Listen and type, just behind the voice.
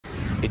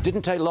It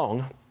didn't take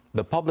long.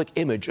 The public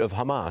image of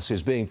Hamas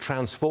is being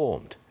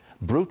transformed.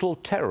 Brutal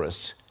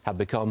terrorists have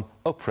become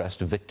oppressed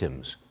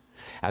victims.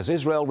 As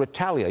Israel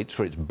retaliates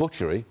for the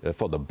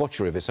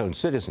butchery of its own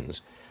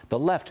citizens, the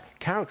left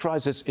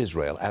characterizes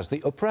Israel as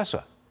the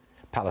oppressor,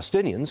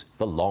 Palestinians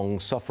the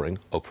long-suffering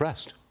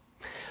oppressed.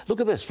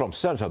 Look at this from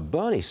Senator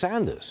Bernie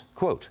Sanders.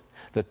 Quote,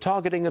 "The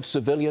targeting of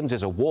civilians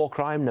is a war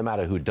crime no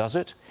matter who does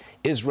it.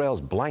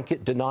 Israel's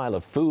blanket denial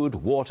of food,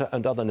 water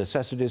and other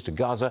necessities to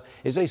Gaza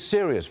is a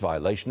serious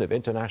violation of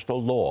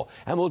international law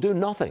and will do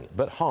nothing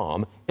but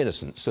harm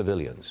innocent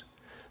civilians."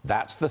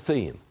 That's the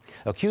theme.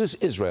 Accuse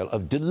Israel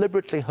of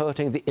deliberately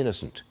hurting the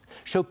innocent.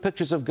 Show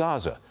pictures of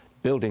Gaza,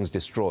 buildings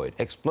destroyed,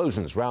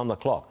 explosions round the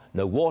clock,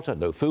 no water,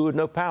 no food,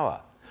 no power.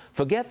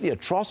 Forget the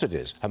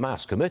atrocities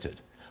Hamas committed.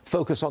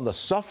 Focus on the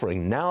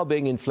suffering now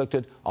being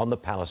inflicted on the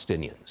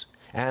Palestinians.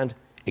 And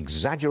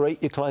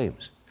exaggerate your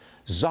claims.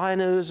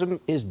 Zionism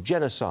is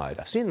genocide.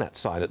 I've seen that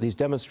sign at these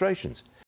demonstrations.